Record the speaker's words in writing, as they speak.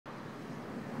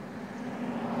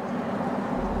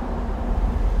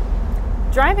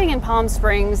Driving in Palm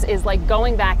Springs is like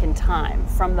going back in time.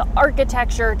 From the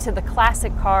architecture to the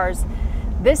classic cars,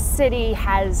 this city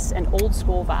has an old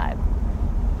school vibe.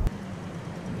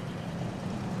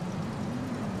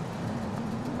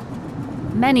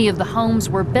 Many of the homes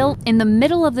were built in the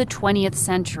middle of the 20th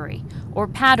century, or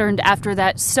patterned after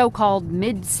that so-called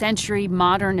mid-century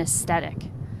modern aesthetic.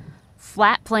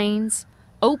 Flat plains,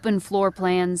 open floor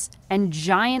plans, and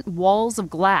giant walls of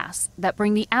glass that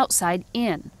bring the outside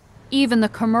in. Even the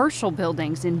commercial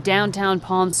buildings in downtown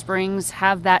Palm Springs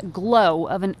have that glow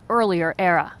of an earlier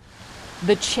era.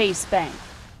 The Chase Bank,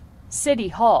 City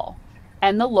Hall,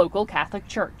 and the local Catholic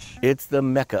Church. It's the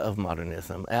mecca of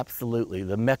modernism, absolutely.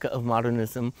 The mecca of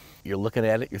modernism. You're looking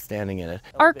at it, you're standing in it.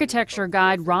 Architecture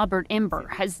guide Robert Imber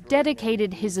has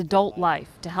dedicated his adult life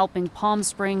to helping Palm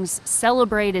Springs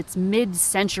celebrate its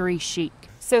mid-century chic.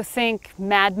 So think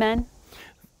Mad Men?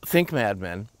 Think Mad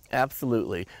Men.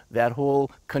 Absolutely. That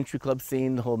whole country club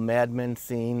scene, the whole Mad Men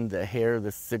scene, the hair, the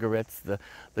cigarettes,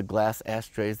 the glass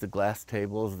ashtrays, the glass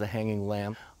tables, the hanging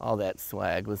lamp, all that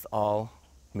swag was all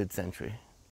mid-century.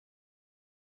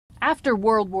 After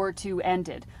World War II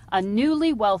ended, a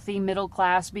newly wealthy middle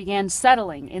class began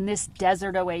settling in this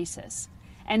desert oasis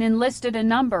and enlisted a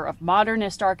number of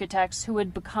modernist architects who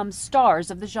would become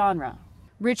stars of the genre.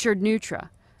 Richard Neutra,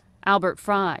 Albert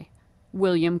Fry,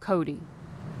 William Cody.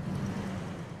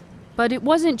 But it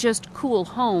wasn't just cool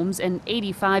homes and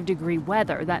 85-degree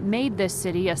weather that made this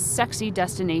city a sexy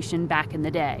destination back in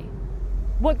the day.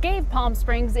 What gave Palm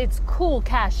Springs its cool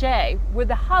cachet were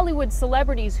the Hollywood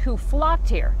celebrities who flocked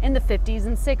here in the 50s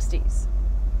and 60s.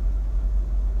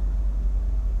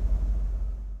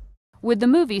 With the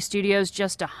movie studios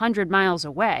just 100 miles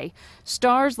away,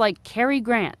 stars like Cary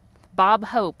Grant, Bob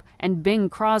Hope, and Bing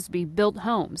Crosby built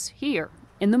homes here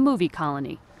in the movie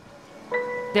colony.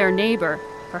 Their neighbor,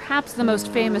 perhaps the most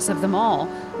famous of them all,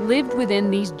 lived within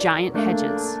these giant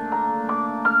hedges.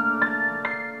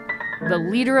 The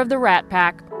leader of the Rat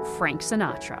Pack, Frank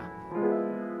Sinatra.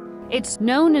 It's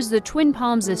known as the Twin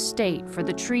Palms Estate for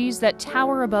the trees that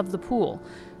tower above the pool.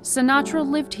 Sinatra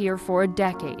lived here for a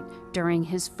decade, during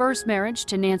his first marriage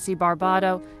to Nancy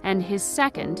Barbado and his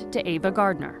second to Ava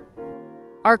Gardner.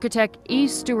 Architect E.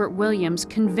 Stewart Williams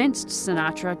convinced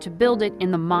Sinatra to build it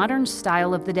in the modern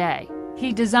style of the day.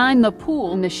 He designed the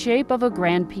pool in the shape of a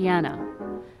grand piano.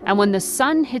 And when the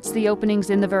sun hits the openings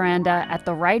in the veranda at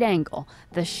the right angle,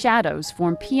 the shadows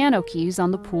form piano keys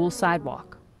on the pool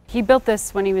sidewalk. He built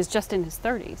this when he was just in his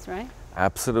 30s, right?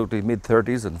 Absolutely,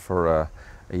 mid-30s, and for a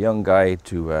young guy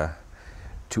to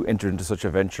enter into such a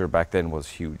venture back then was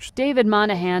huge. David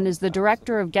Monahan is the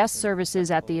director of guest services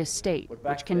at the estate,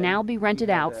 which can now be rented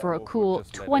out for a cool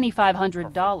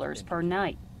 $2,500 per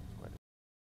night.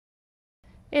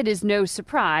 It is no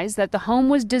surprise that the home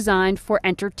was designed for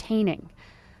entertaining.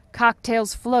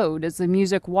 Cocktails flowed as the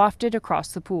music wafted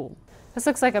across the pool. This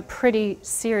looks like a pretty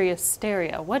serious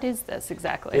stereo. What is this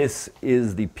exactly? This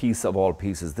is the piece of all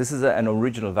pieces. This is an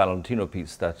original Valentino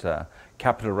piece that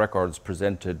Capitol Records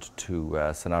presented to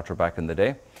Sinatra back in the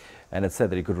day. And it said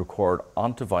that he could record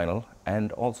onto vinyl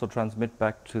and also transmit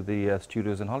back to the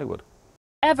studios in Hollywood.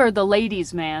 Ever the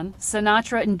ladies' man,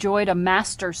 Sinatra enjoyed a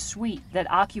master suite that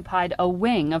occupied a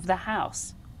wing of the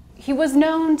house. He was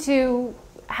known to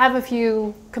have a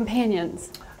few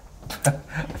companions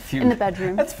in the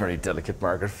bedroom. That's very delicate,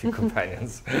 Margaret, a few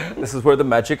companions. This is where the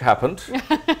magic happened.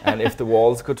 And if the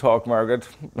walls could talk, Margaret,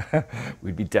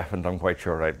 we'd be deafened, I'm quite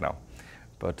sure right now.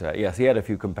 But yes, he had a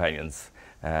few companions.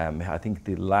 I think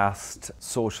the last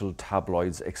social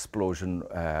tabloids explosion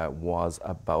was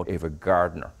about Ava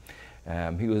Gardner.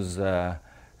 He was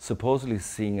supposedly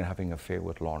seeing and having an affair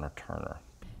with Lorna Turner.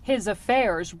 His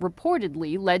affairs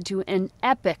reportedly led to an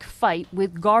epic fight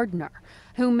with Gardner,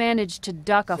 who managed to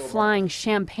duck a flying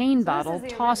champagne bottle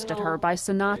tossed at her by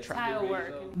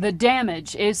Sinatra. The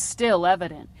damage is still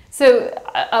evident. So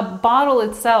a bottle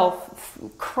itself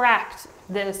cracked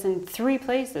this in 3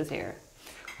 places here.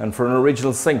 And for an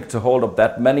original sink to hold up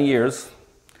that many years,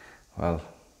 well,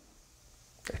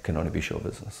 it can only be show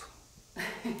business.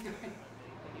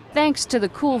 Thanks to the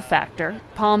cool factor,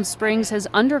 Palm Springs has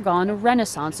undergone a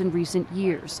renaissance in recent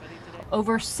years.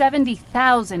 Over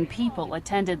 70,000 people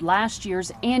attended last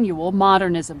year's annual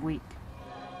Modernism Week.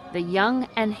 The young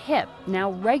and hip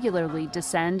now regularly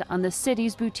descend on the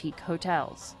city's boutique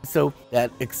hotels. So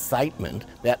that excitement,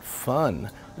 that fun,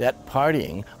 that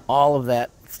partying, all of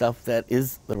that stuff that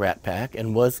is the Rat Pack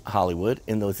and was Hollywood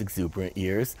in those exuberant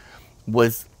years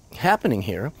was happening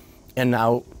here and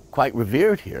now quite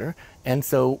revered here. And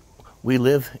so we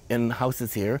live in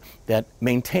houses here that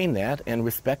maintain that and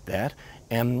respect that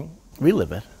and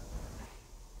relive it.